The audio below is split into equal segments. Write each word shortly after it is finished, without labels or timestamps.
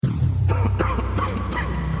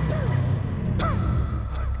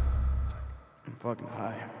fucking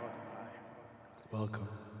high. Welcome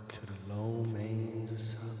to the Low Main's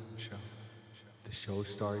Asylum Show. The show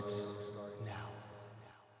starts now.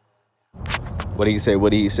 What do you say?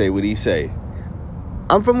 What do you say? What do you say?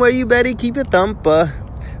 I'm from where you better keep your thumper.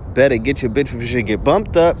 Better get your bitch before she get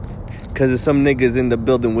bumped up. Cause there's some niggas in the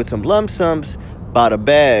building with some lump sums. Bought a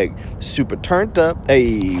bag, super turned up.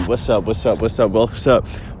 Hey, what's up? What's up? What's up? What's up?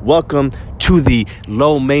 Welcome to the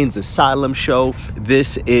Low Main's Asylum Show.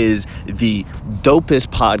 This is the dopest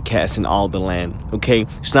podcast in all the land. Okay,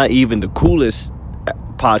 it's not even the coolest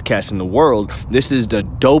podcast in the world. This is the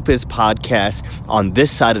dopest podcast on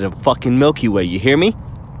this side of the fucking Milky Way. You hear me?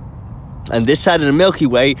 On this side of the Milky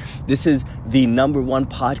Way, this is the number one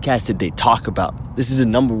podcast that they talk about. This is the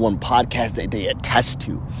number one podcast that they attest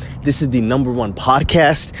to. This is the number one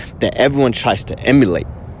podcast that everyone tries to emulate.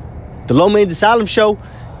 The Low Main's Asylum Show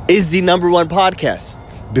is the number one podcast.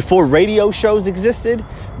 Before radio shows existed,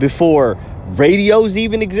 before radios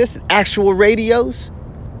even existed, actual radios,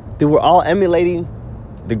 they were all emulating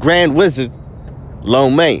the Grand Wizard, Low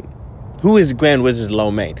Main. Who is the Grand Wizard,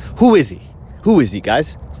 Low Main? Who is he? Who is he,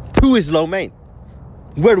 guys? Who is Low Main?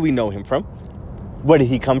 Where do we know him from? Where did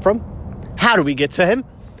he come from? How do we get to him?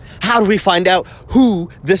 How do we find out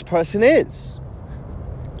who this person is?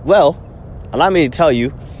 Well, allow me to tell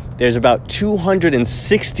you, there's about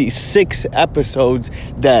 266 episodes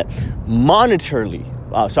that monitor,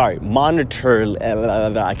 I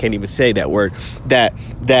can't even say that word, that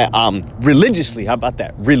religiously, how about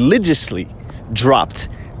that? Religiously dropped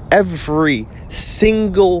every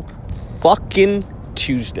single fucking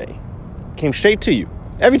Tuesday. Came straight to you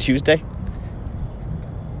every Tuesday.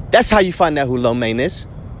 That's how you find out who Low Main is.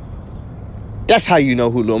 That's how you know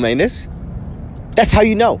who Low Main is. That's how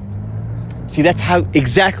you know. See, that's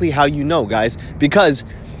exactly how you know, guys. Because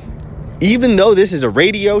even though this is a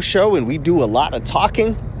radio show and we do a lot of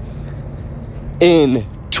talking, in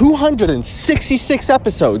 266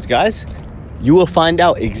 episodes, guys, you will find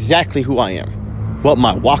out exactly who I am, what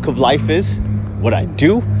my walk of life is, what I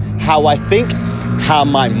do, how I think, how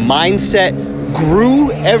my mindset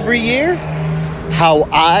grew every year, how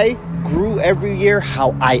I grew every year,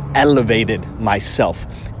 how I elevated myself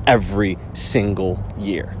every single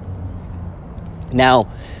year. Now,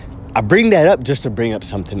 I bring that up just to bring up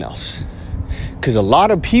something else. Because a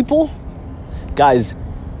lot of people, guys,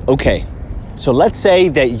 okay, so let's say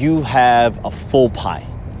that you have a full pie,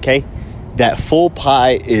 okay? That full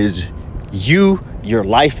pie is you, your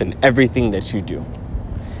life, and everything that you do.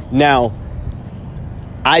 Now,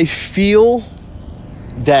 I feel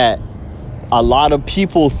that a lot of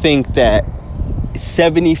people think that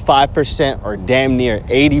 75% or damn near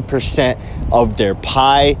 80% of their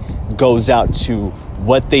pie goes out to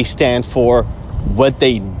what they stand for, what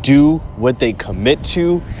they do, what they commit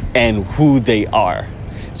to, and who they are.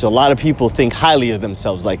 So a lot of people think highly of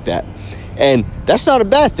themselves like that. And that's not a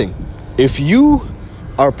bad thing. If you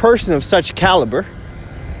are a person of such caliber,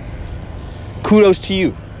 kudos to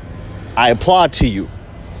you. I applaud to you.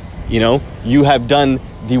 You know, you have done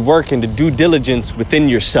the work and the due diligence within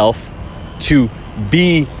yourself to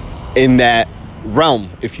be in that realm,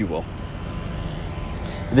 if you will.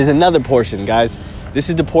 There's another portion, guys. This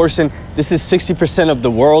is the portion, this is 60% of the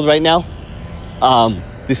world right now.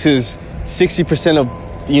 This is 60% of,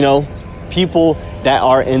 people that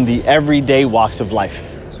are in the everyday walks of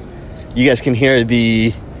life. You guys can hear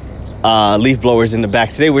the leaf blowers in the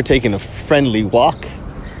back. Today we're taking a friendly walk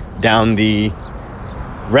down the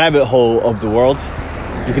rabbit hole of the world.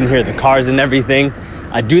 You can hear the cars and everything.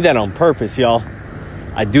 I do that on purpose, y'all.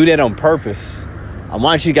 I do that on purpose. I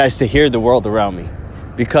want you guys to hear the world around me.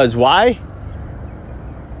 Because why?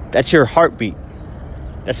 That's your heartbeat.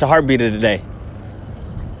 That's the heartbeat of the day.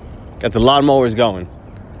 Got the lawnmowers going.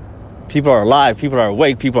 People are alive. People are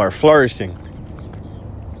awake. People are flourishing.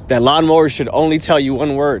 That lawnmower should only tell you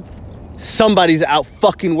one word. Somebody's out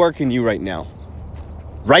fucking working you right now.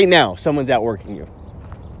 Right now, someone's out working you.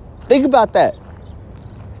 Think about that.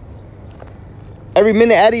 Every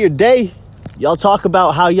minute out of your day, y'all talk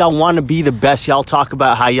about how y'all want to be the best. Y'all talk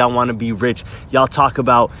about how y'all want to be rich. Y'all talk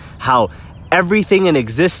about how everything in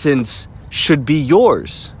existence should be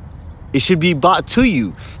yours. It should be brought to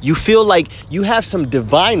you. You feel like you have some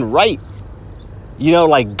divine right.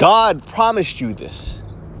 Like God promised you this.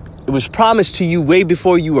 It was promised to you way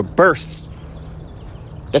before you were birthed.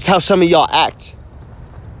 That's how some of y'all act.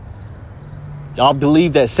 Y'all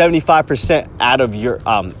believe that 75% out of your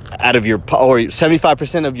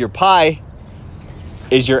 75% of your pie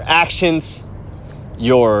is your actions,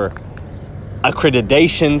 your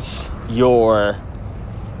accreditations, your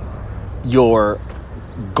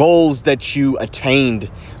goals that you attained,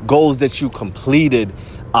 goals that you completed,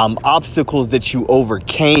 obstacles that you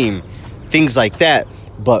overcame, things like that.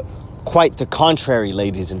 But quite the contrary,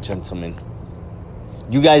 ladies and gentlemen.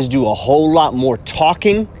 You guys do a whole lot more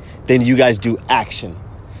talking than you guys do action.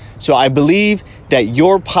 So I believe that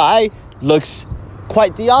your pie looks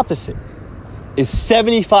quite the opposite. It's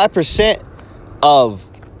 75% of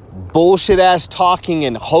bullshit ass talking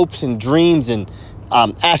and hopes and dreams and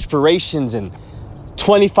aspirations, and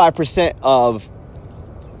 25% of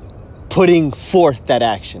putting forth that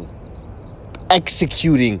action,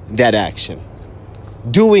 executing that action,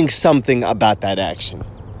 doing something about that action.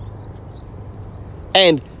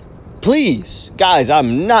 And please, guys,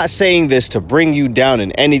 I'm not saying this to bring you down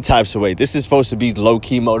in any types of way. This is supposed to be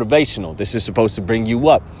low-key motivational. This is supposed to bring you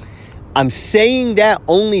up. I'm saying that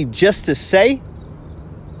only just to say,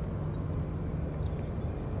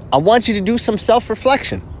 I want you to do some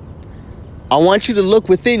self-reflection. I want you to look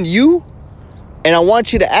within you, and I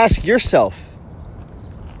want you to ask yourself,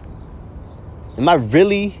 am I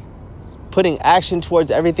really putting action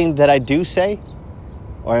towards everything that I do say?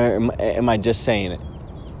 Or am I just saying it?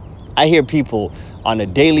 I hear people on a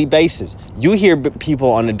daily basis. You hear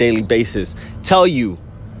people on a daily basis tell you,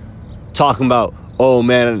 talking about, oh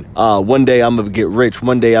man, one day I'm going to get rich.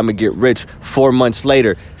 One day I'm going to get rich. 4 months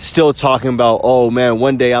later, still talking about, oh man,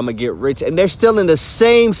 one day I'm going to get rich. And they're still in the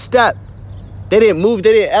same step. They didn't move.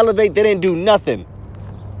 They didn't elevate. They didn't do nothing.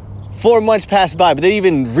 4 months passed by, but they didn't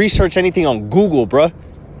even research anything on Google, bruh.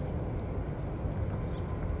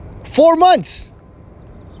 4 months.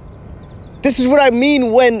 This is what I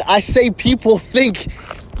mean when I say people think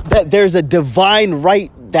that there's a divine right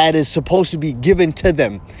that is supposed to be given to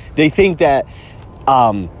them. They think that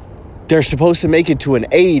they're supposed to make it to an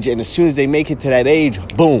age, and as soon as they make it to that age,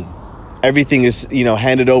 boom, everything is,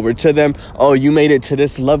 handed over to them. Oh, you made it to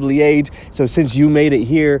this lovely age, so since you made it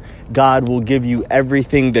here, God will give you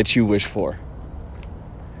everything that you wish for.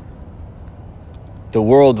 The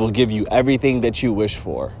world will give you everything that you wish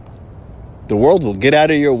for. The world will get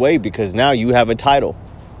out of your way because now you have a title.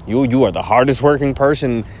 You are the hardest working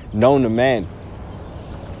person known to man.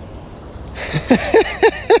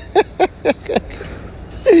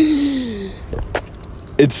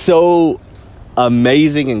 It's so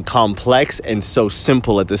amazing and complex and so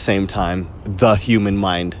simple at the same time, the human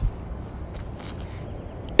mind.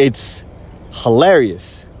 It's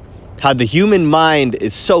hilarious how the human mind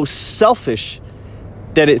is so selfish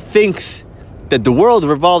that it thinks that the world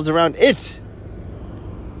revolves around it.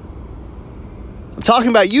 I'm talking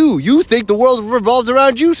about you. You think the world revolves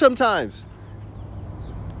around you sometimes.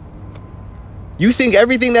 You think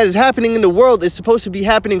everything that is happening in the world is supposed to be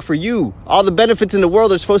happening for you. All the benefits in the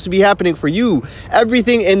world are supposed to be happening for you.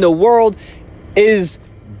 Everything in the world is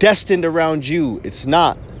destined around you. It's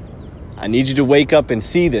not. I need you to wake up and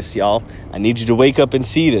see this, y'all. I need you to wake up and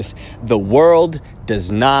see this. The world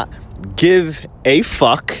does not give a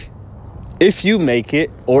fuck if you make it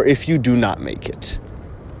or if you do not make it.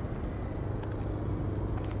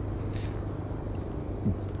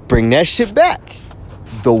 Bring that shit back.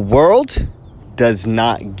 The world does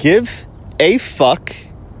not give a fuck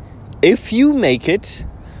if you make it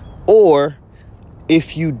or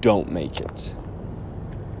if you don't make it.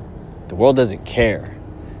 The world doesn't care.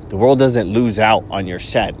 The world doesn't lose out on your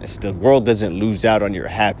sadness. The world doesn't lose out on your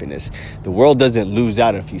happiness. The world doesn't lose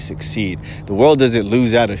out if you succeed. The world doesn't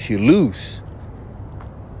lose out if you lose.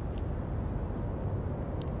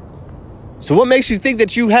 So what makes you think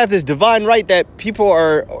that you have this divine right that people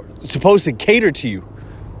are supposed to cater to you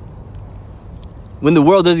when the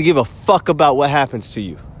world doesn't give a fuck about what happens to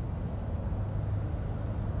you?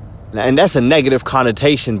 And that's a negative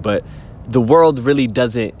connotation, but the world really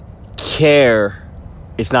doesn't care.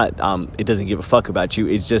 It's not, it doesn't give a fuck about you.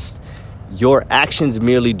 It's just your actions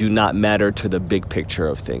merely do not matter to the big picture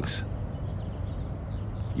of things.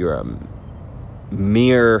 You're a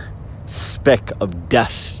mere speck of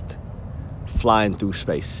dust flying through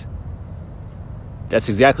space. That's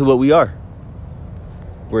exactly what we are.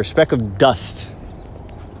 We're a speck of dust.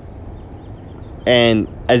 And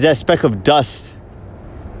as that speck of dust,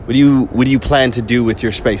 what do you plan to do with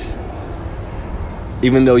your space?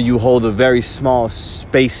 Even though you hold a very small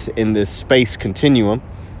space in this space continuum,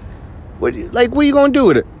 what are you going to do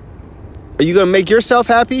with it? Are you going to make yourself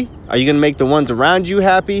happy? Are you going to make the ones around you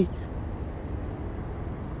happy?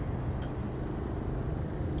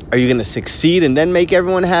 Are you going to succeed and then make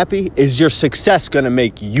everyone happy? Is your success going to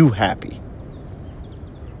make you happy?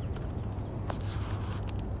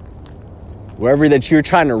 Wherever that you're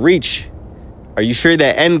trying to reach, are you sure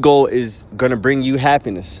that end goal is going to bring you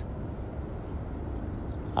happiness?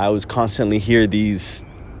 I always constantly hear these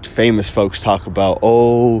famous folks talk about,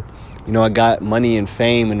 I got money and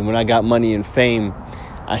fame. And when I got money and fame,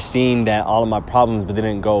 I seen that all of my problems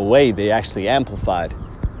didn't go away. They actually amplified.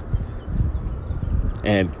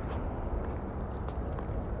 And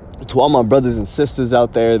to all my brothers and sisters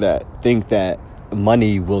out there that think that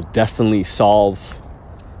money will definitely solve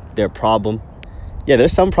their problem. Yeah,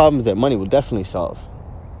 there's some problems that money will definitely solve.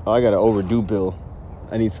 Oh, I got an overdue bill.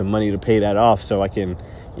 I need some money to pay that off so I can,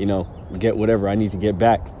 get whatever I need to get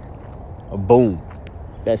back. Boom.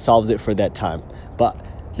 That solves it for that time. But,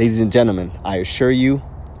 ladies and gentlemen, I assure you,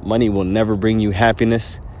 money will never bring you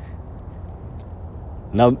happiness.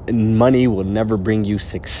 No, money will never bring you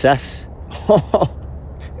success. Some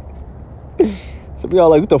of y'all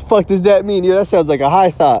like, what the fuck does that mean? Yeah, that sounds like a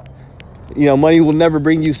high thought. Money will never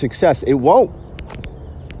bring you success. It won't.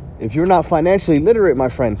 If you're not financially literate, my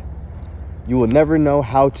friend, you will never know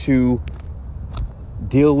how to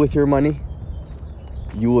deal with your money.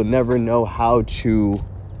 You will never know how to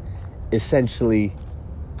essentially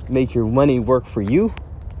make your money work for you.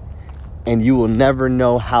 And you will never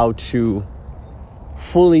know how to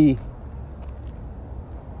fully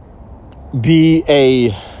be a,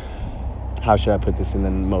 how should I put this in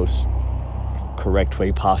the most correct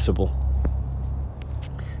way possible?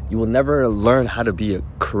 You will never learn how to be a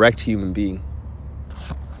correct human being.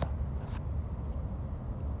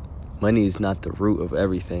 Money is not the root of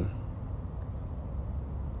everything.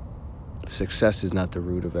 Success is not the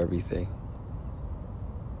root of everything.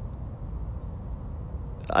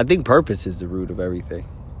 I think purpose is the root of everything.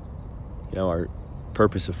 Our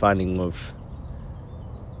purpose of finding of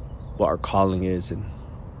what our calling is.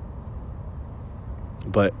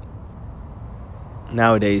 But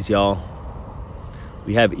nowadays, y'all,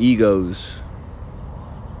 we have egos.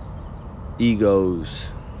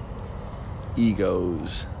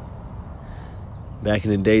 Back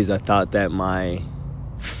in the days, I thought that my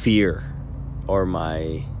fear or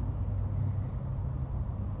my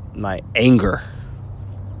anger.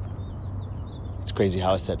 It's crazy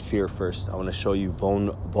how I said fear first. I want to show you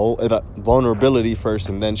vulnerability first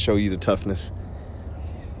and then show you the toughness.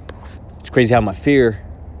 It's crazy how my fear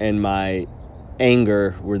and my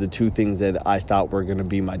anger were the two things that I thought were going to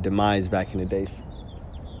be my demise back in the days.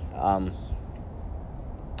 I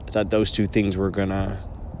thought those two things were going to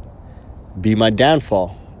be my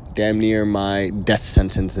downfall, damn near my death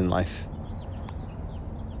sentence in life.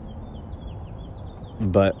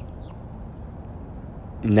 But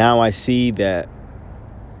now I see that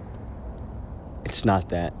it's not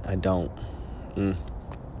that. I don't.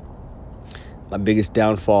 My biggest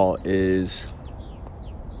downfall is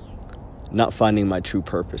not finding my true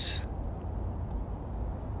purpose.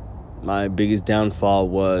 My biggest downfall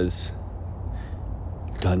was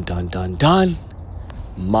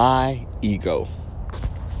my ego.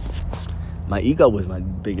 My ego was my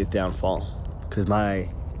biggest downfall because my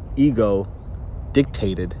ego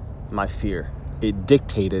dictated my fear. It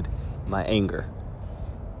dictated my anger.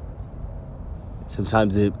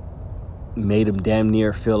 Sometimes it made him damn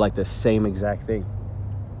near feel like the same exact thing.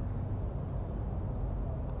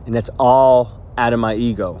 And that's all out of my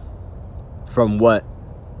ego from what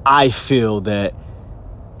I feel that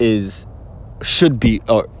should be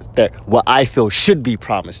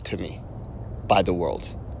promised to me by the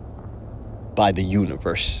world, by the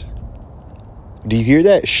universe. Do you hear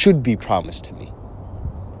that? Should be promised to me.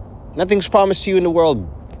 Nothing's promised to you in the world.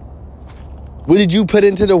 What did you put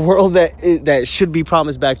into the world that should be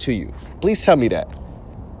promised back to you? Please tell me that.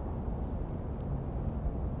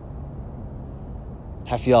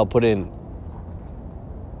 Half of y'all put in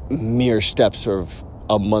mere steps of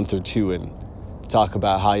a month or two and talk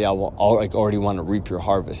about how y'all already want to reap your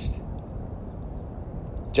harvest.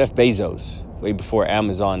 Jeff Bezos, way before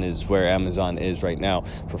Amazon is where Amazon is right now,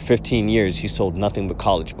 for 15 years he sold nothing but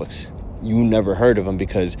college books. You never heard of him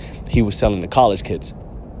because he was selling to college kids.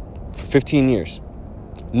 For 15 years.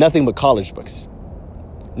 Nothing but college books.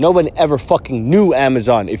 No one ever fucking knew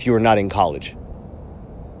Amazon if you were not in college.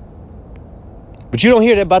 But you don't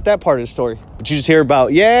hear about that part of the story. But you just hear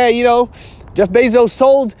about, Jeff Bezos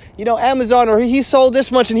sold, Amazon, or he sold this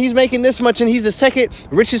much and he's making this much and he's the second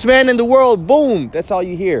richest man in the world. Boom. That's all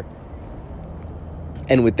you hear.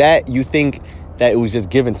 And with that, you think that it was just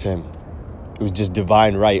given to him. It was just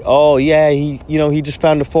divine right. Oh, yeah, he just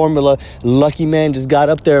found a formula. Lucky man just got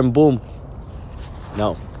up there and boom.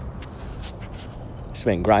 No. This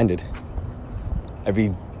man grinded.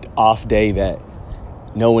 Every off day that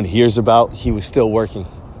no one hears about, he was still working.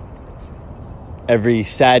 Every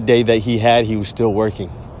sad day that he had, he was still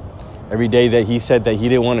working. Every day that he said that he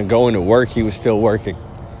didn't want to go into work, he was still working.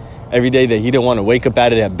 Every day that he didn't want to wake up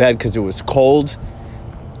out of that bed because it was cold,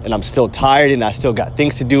 and I'm still tired and I still got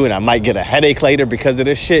things to do and I might get a headache later because of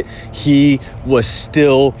this shit, he was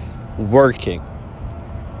still working.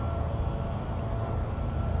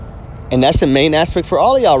 And that's the main aspect for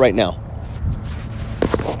all of y'all right now.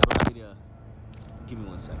 Give me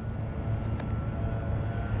 1 second.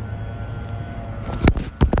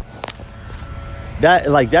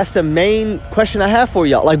 That's the main question I have for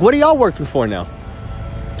y'all. Like, what are y'all working for now?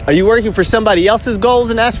 Are you working for somebody else's goals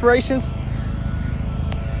and aspirations?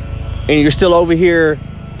 And you're still over here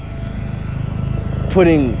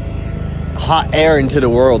putting hot air into the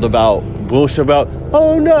world about bullshit about,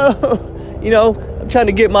 oh no, I'm trying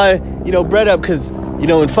to get my, bread up because,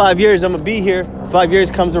 in 5 years I'm going to be here. 5 years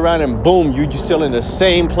comes around and boom, you're still in the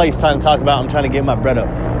same place trying to talk about I'm trying to get my bread up.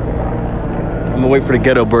 I'm going to wait for the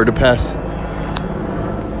ghetto bird to pass.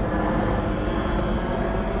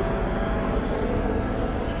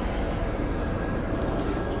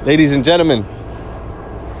 Ladies and gentlemen,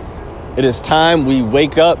 it is time we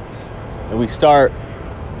wake up and we start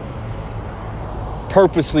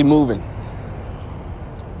purposely moving.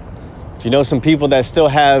 If you know some people that still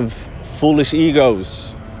have foolish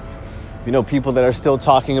egos, if you know people that are still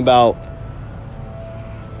talking about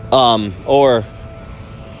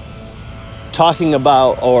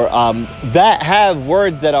that have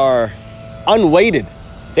words that are unweighted.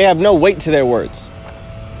 They have no weight to their words.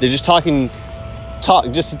 They're just talk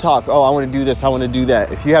just to talk. Oh, I want to do this, I want to do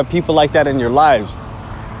that. If you have people like that in your lives,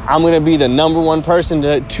 I'm going to be the number one person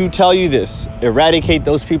to tell you this. Eradicate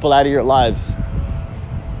those people out of your lives.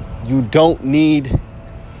 You don't need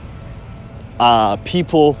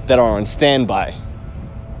people that are on standby.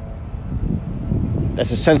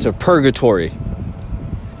 That's a sense of purgatory.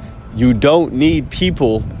 You don't need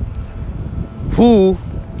people who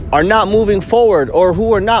are not moving forward or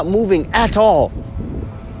who are not moving at all.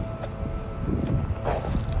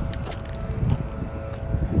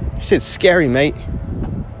 Shit's scary, mate.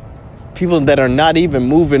 People that are not even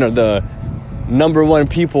moving are the number one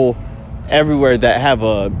people everywhere that have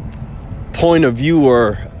a point of view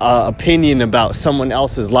or opinion about someone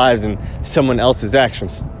else's lives and someone else's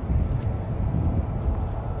actions.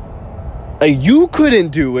 You couldn't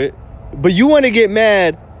do it, but you want to get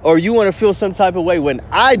mad or you want to feel some type of way when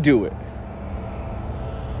I do it.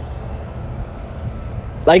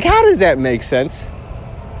 Like, how does that make sense?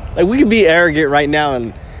 Like, we can be arrogant right now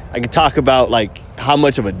and I could talk about like how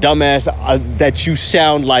much of a dumbass that you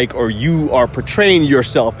sound like or you are portraying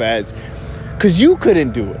yourself as, because you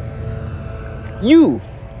couldn't do it. You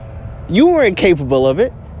weren't capable of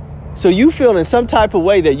it. So you feel in some type of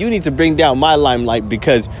way that you need to bring down my limelight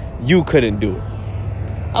because you couldn't do it.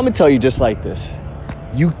 I'm going to tell you just like this.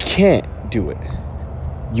 You can't do it.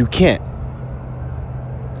 You can't.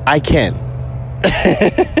 I can.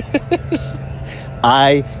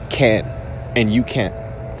 I can. And you can't.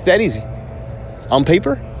 It's that easy. On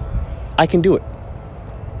paper, I can do it.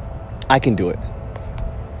 I can do it.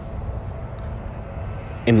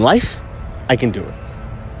 In life, I can do it.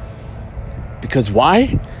 Because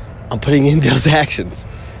why? I'm putting in those actions.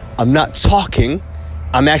 I'm not talking.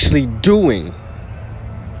 I'm actually doing.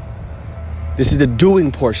 This is the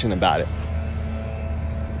doing portion about it.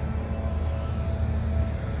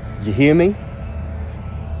 You hear me?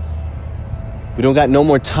 We don't got no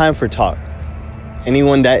more time for talk.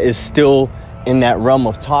 Anyone that is still in that realm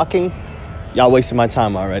of talking, y'all wasting my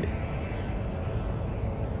time already.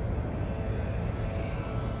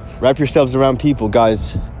 Wrap yourselves around people,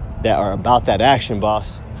 guys, that are about that action,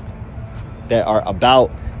 boss. That are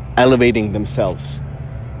about elevating themselves.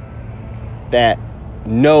 That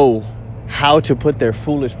know how to put their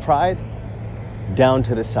foolish pride down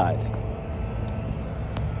to the side.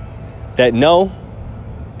 That know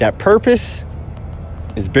that purpose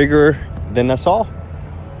is bigger than us all.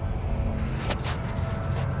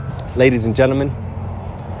 Ladies and gentlemen,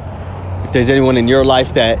 if there's anyone in your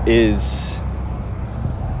life that is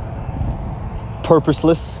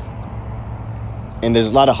purposeless and there's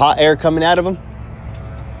a lot of hot air coming out of them,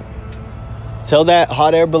 tell that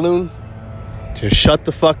hot air balloon to shut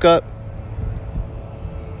the fuck up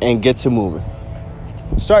and get to moving.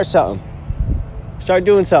 Start something. Start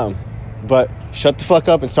doing something. But shut the fuck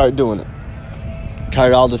up and start doing it.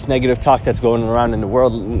 Tired of all this negative talk that's going around in the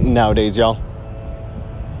world nowadays, y'all.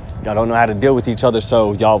 Y'all don't know how to deal with each other,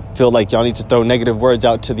 so y'all feel like y'all need to throw negative words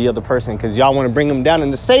out to the other person because y'all want to bring them down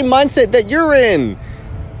in the same mindset that you're in.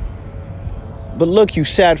 But look, you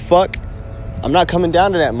sad fuck. I'm not coming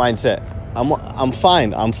down to that mindset. I'm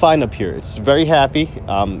fine. I'm fine up here. It's very happy.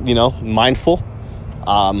 Mindful.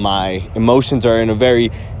 My emotions are in a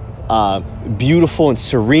very beautiful and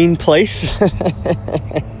serene place.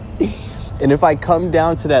 And if I come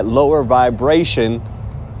down to that lower vibration,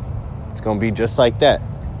 it's going to be just like that.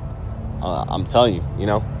 I'm telling you,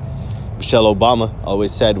 Michelle Obama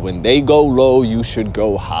always said, when they go low, you should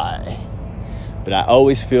go high. But I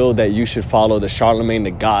always feel that you should follow the Charlemagne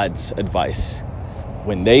the God's advice.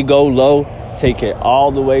 When they go low, take it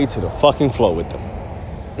all the way to the fucking floor with them.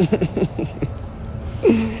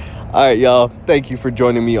 All right, y'all. Thank you for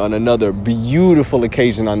joining me on another beautiful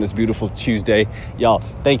occasion on this beautiful Tuesday. Y'all,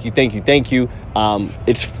 thank you.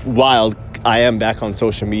 It's wild. I am back on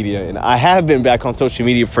social media, and I have been back on social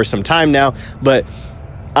media for some time now, but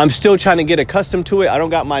I'm still trying to get accustomed to it. I don't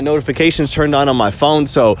got my notifications turned on my phone,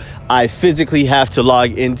 so I physically have to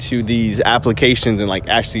log into these applications and like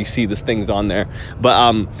actually see the things on there.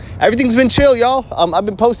 But everything's been chill, y'all. I've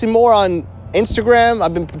been posting more on Instagram.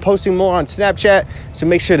 I've been posting more on Snapchat, so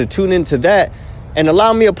make sure to tune into that. And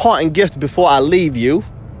allow me a parting gift before I leave you.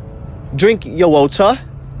 Drink your water,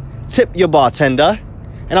 tip your bartender,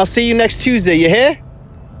 and I'll see you next Tuesday, you hear?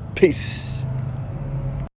 Peace.